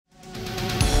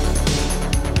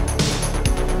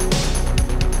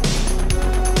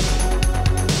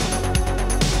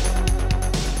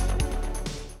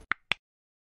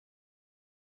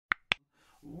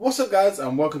What's up guys,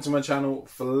 and welcome to my channel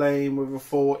Flame with a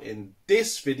 4. In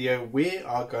this video we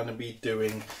are going to be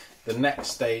doing the next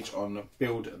stage on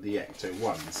build the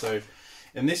Ecto1. So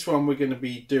in this one we're going to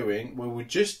be doing, well, we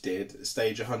just did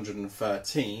stage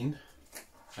 113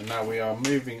 and now we are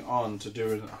moving on to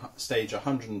doing stage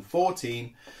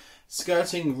 114,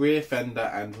 skirting rear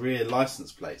fender and rear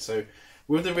license plate. So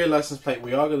with the rear license plate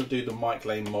we are going to do the Mike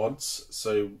Lane mods,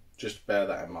 so just bear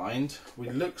that in mind.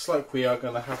 It looks like we are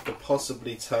going to have to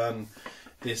possibly turn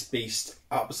this beast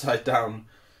upside down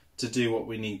to do what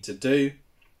we need to do.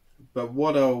 But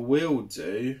what I will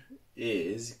do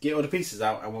is get all the pieces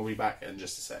out and we'll be back in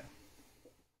just a sec.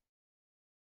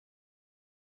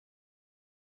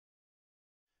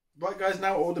 Right guys,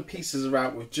 now all the pieces are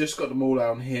out. We've just got them all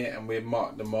down here and we've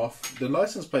marked them off. The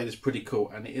license plate is pretty cool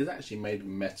and it is actually made of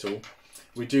metal.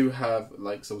 We do have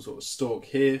like some sort of stalk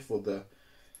here for the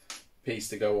piece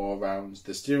to go all around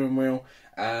the steering wheel,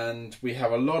 and we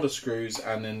have a lot of screws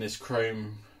and then this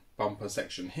chrome bumper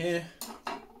section here.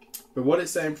 But what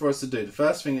it's saying for us to do, the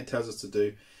first thing it tells us to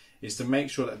do is to make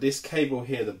sure that this cable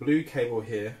here, the blue cable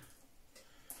here,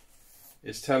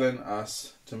 is telling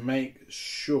us to make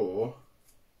sure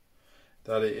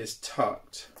that it is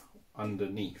tucked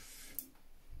underneath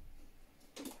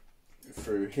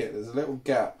through here. There's a little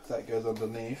gap that goes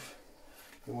underneath.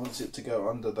 We want it to go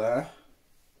under there.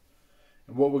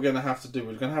 And what we're going to have to do,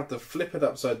 we're going to have to flip it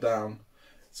upside down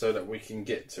so that we can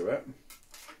get to it.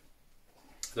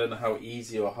 I don't know how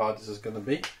easy or hard this is going to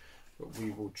be, but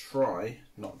we will try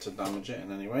not to damage it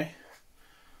in any way.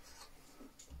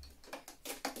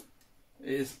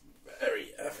 It is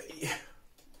very heavy.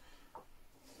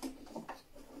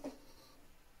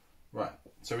 Right,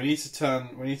 so we need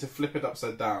to flip it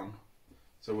upside down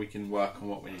so we can work on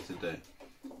what we need to do.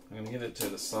 I'm going to get it to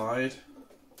the side.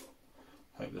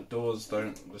 Hope the doors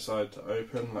don't decide to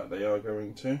open like they are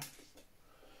going to.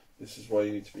 This is why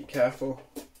you need to be careful.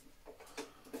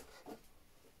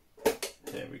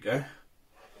 Here we go.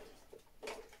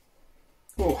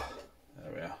 Oh,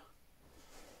 there we are.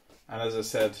 And as I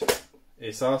said,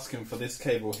 it's asking for this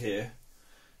cable here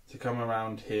to come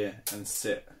around here and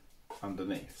sit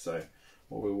underneath. So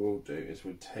what we will do is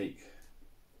we'll take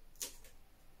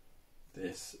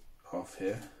this off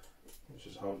here, which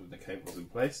is holding the cables in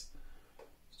place.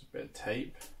 Just a bit of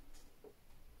tape.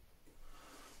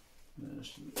 I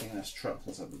think that's trapped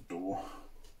inside the door.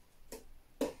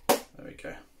 There we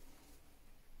go.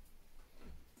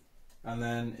 And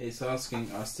then it's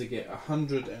asking us to get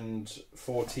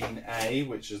 114A,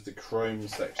 which is the chrome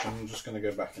section. I'm just going to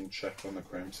go back and check on the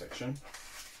chrome section.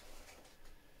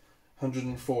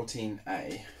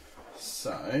 114A.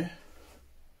 So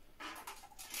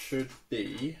should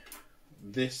be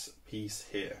this piece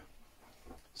here.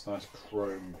 This nice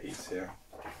chrome piece here.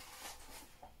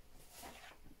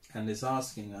 And it's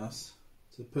asking us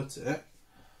to put it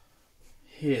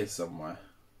here somewhere.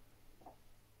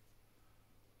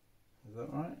 Is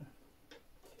that right?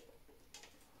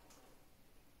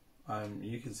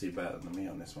 You can see better than me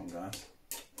on this one, guys.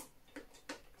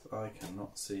 I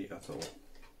cannot see at all.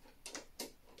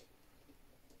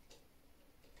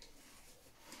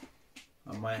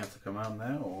 I might have to come out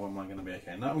now, or am I going to be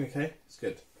okay? No, I'm okay. It's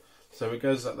good. So it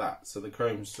goes like that. So the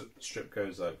chrome strip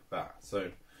goes like that. So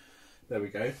there we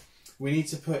go. We need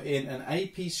to put in an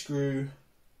AP screw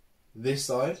this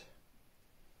side,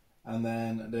 and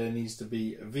then there needs to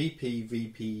be a VP,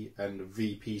 VP, and a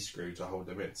VP screw to hold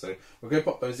them in. So we'll go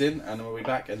pop those in, and then we'll be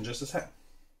back in just a sec.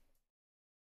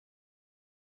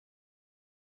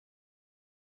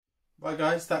 Right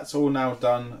guys, that's all now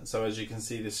done. So as you can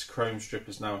see, this chrome strip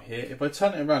is now here. If I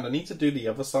turn it around, I need to do the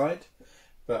other side,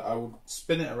 but I will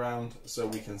spin it around so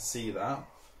we can see that.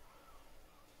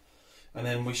 And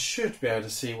then we should be able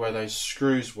to see where those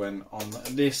screws went on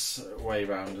this way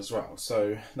round as well.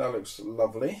 So that looks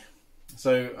lovely.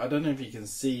 So I don't know if you can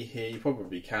see here, you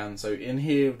probably can. So in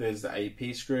here there's the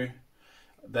AP screw,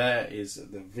 there is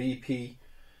the VP,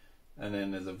 and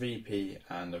then there's a VP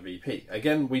and a VP.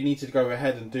 Again, we need to go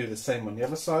ahead and do the same on the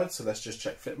other side, so let's just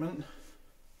check fitment.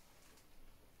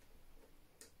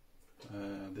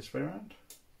 This way around.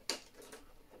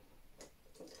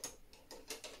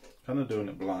 Kind of doing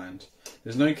it blind.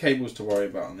 There's no cables to worry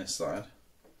about on this side,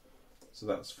 so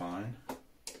that's fine.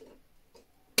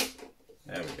 There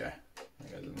we go.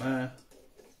 That goes in there,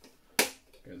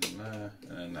 goes in there,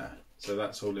 and then there. So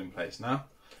that's all in place now,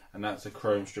 and that's a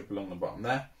chrome strip along the bottom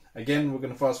there. Again, we're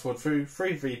going to fast forward through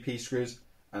 3 VP screws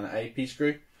and an AP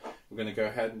screw. We're going to go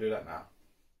ahead and do that now.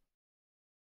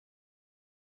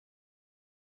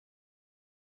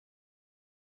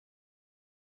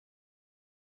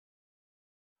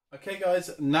 Okay guys,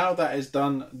 now that is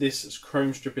done, this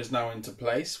chrome strip is now into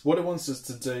place. What it wants us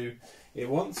to do, it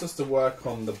wants us to work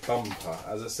on the bumper.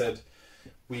 As I said,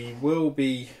 we will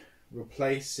be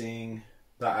replacing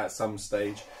that at some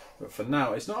stage, but for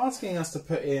now it's not asking us to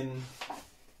put in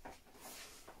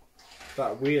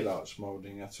that wheel arch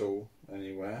moulding at all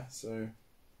anywhere, so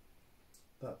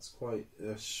that's quite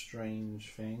a strange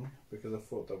thing, because I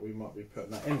thought that we might be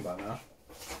putting that in by now.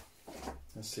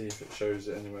 Let's see if it shows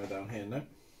it anywhere down here. No,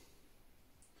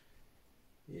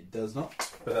 it does not,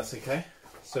 but that's okay.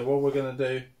 So what we're going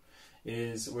to do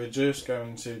is we're just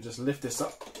going to just lift this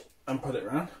up and put it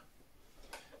around,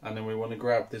 and then we want to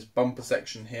grab this bumper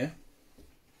section here,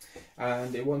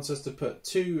 and it wants us to put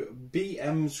 2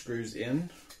 BM screws in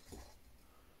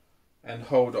and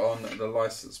hold on the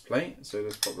license plate. So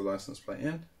let's pop the license plate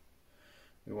in.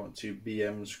 We want 2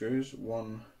 BM screws,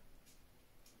 1,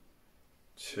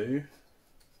 2,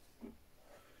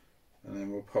 and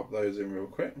then we'll pop those in real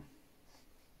quick.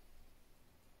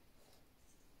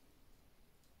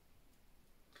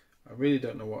 I really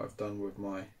don't know what I've done with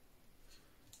my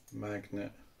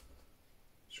magnet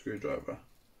screwdriver,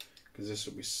 because this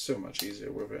will be so much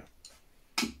easier with it.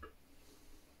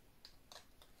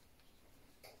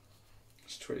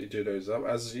 Just quickly do those up.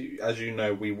 As you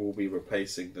know, we will be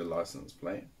replacing the license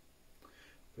plate,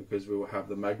 because we will have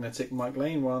the magnetic Mike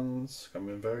Lane ones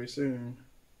coming very soon,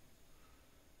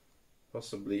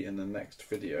 possibly in the next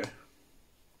video.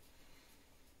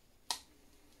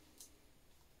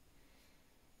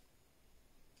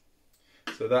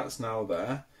 So that's now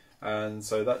there, and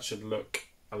so that should look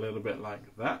a little bit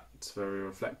like that. It's very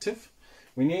reflective.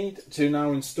 We need to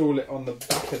now install it on the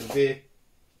back of the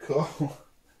vehicle.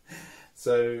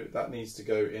 So that needs to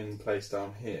go in place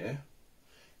down here.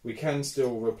 We can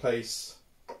still replace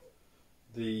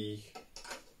the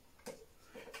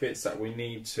bits that we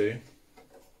need to,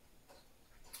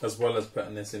 as well as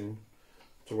putting this in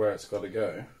to where it's got to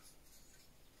go.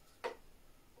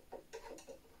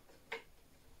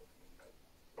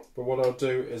 But what I'll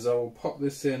do is I'll pop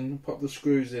this in, pop the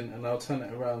screws in, and I'll turn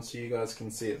it around so you guys can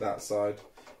see it that side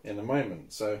in a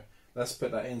moment. So let's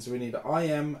put that in. So we need an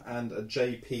IM and a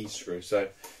JP screw. So I'm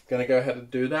going to go ahead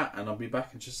and do that, and I'll be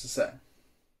back in just a sec.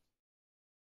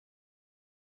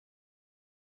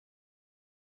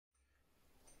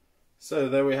 So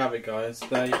there we have it, guys.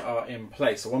 They are in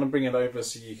place. I want to bring it over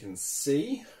so you can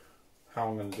see how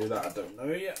I'm going to do that. I don't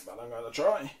know yet, but I'm going to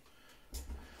try.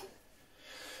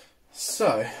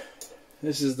 So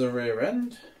this is the rear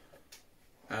end,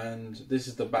 and this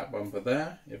is the back bumper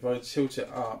there. If I tilt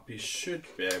it up, you should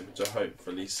be able to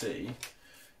hopefully see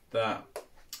that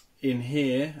in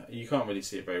here, you can't really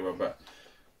see it very well, but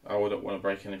I wouldn't want to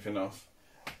break anything off.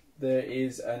 There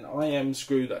is an IM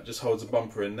screw that just holds a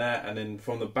bumper in there, and then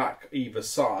from the back either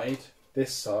side,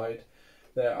 this side,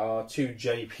 there are 2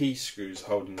 JP screws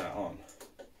holding that on.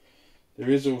 There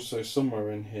is also somewhere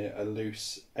in here a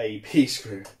loose AP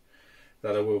screw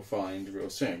that I will find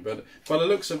real soon. But by the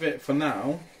looks of it, for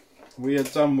now, we are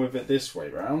done with it this way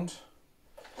round.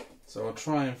 So I'll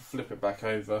try and flip it back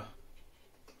over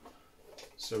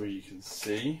so you can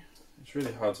see. It's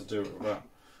really hard to do it without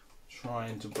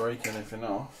trying to break anything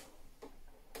off.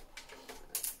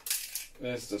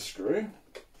 There's the screw.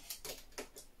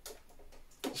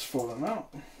 It's fallen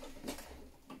out.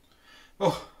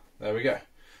 Oh, there we go.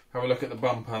 Have a look at the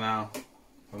bumper now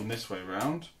from this way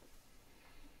round.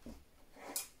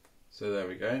 So there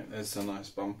we go, there's a nice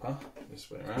bumper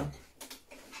this way around.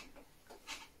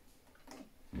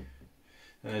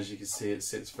 And as you can see, it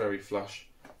sits very flush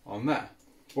on there.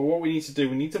 But what we need to do,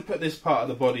 we need to put this part of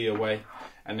the body away,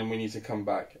 and then we need to come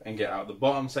back and get out the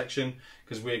bottom section,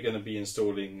 because we're going to be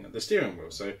installing the steering wheel.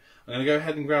 So I'm going to go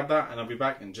ahead and grab that, and I'll be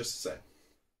back in just a sec.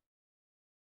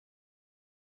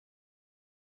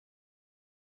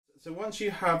 So once you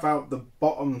have out the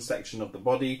bottom section of the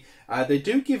body, they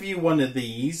do give you one of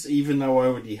these, even though I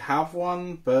already have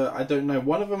one, but I don't know.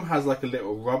 One of them has like a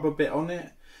little rubber bit on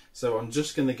it, so I'm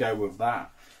just going to go with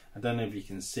that. I don't know if you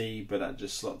can see, but that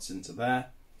just slots into there,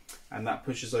 and that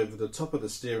pushes over the top of the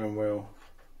steering wheel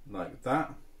like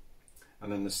that,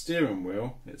 and then the steering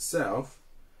wheel itself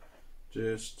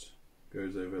just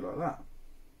goes over like that.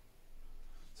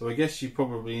 So I guess you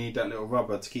probably need that little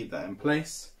rubber to keep that in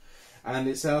place. And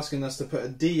it's asking us to put a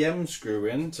DM screw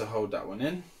in to hold that one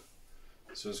in.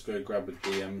 So let's go grab a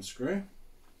DM screw.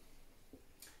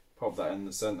 Pop that in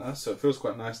the centre. So it feels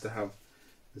quite nice to have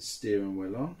the steering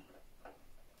wheel on.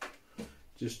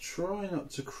 Just try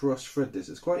not to cross thread this.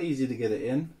 It's quite easy to get it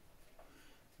in,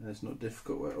 and it's not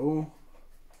difficult at all.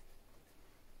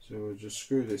 So we'll just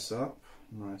screw this up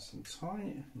nice and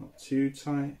tight, not too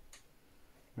tight.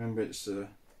 Remember, it's a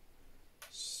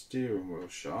steering wheel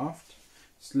shaft.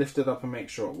 Just lift it up and make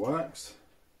sure it works.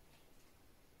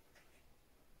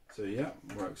 So yeah,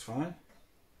 works fine.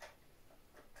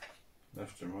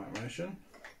 Left and right motion.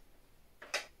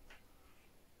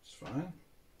 It's fine.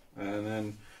 And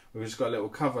then we've just got a little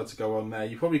cover to go on there.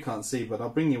 You probably can't see, but I'll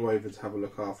bring you over to have a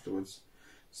look afterwards.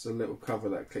 It's a little cover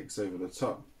that clicks over the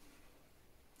top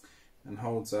and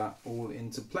holds that all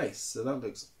into place. So that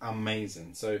looks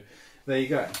amazing. So there you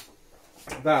go.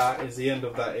 That is the end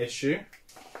of that issue.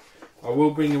 I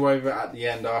will bring you over at the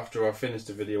end after I finish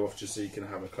the video off, just so you can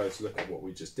have a close look at what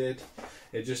we just did.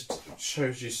 It just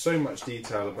shows you so much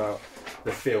detail about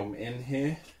the film in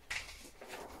here.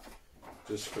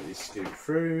 Just quickly scoot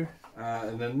through.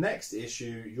 And the next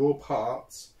issue, your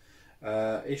parts,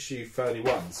 issue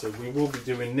 31. So we will be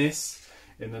doing this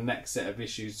in the next set of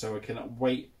issues, so I cannot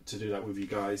wait to do that with you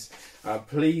guys.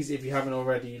 Please, if you haven't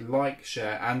already, like,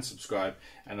 share and subscribe,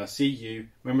 and I'll see you,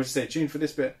 remember to stay tuned for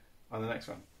this bit, on the next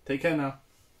one. Take care now.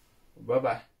 Bye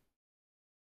bye.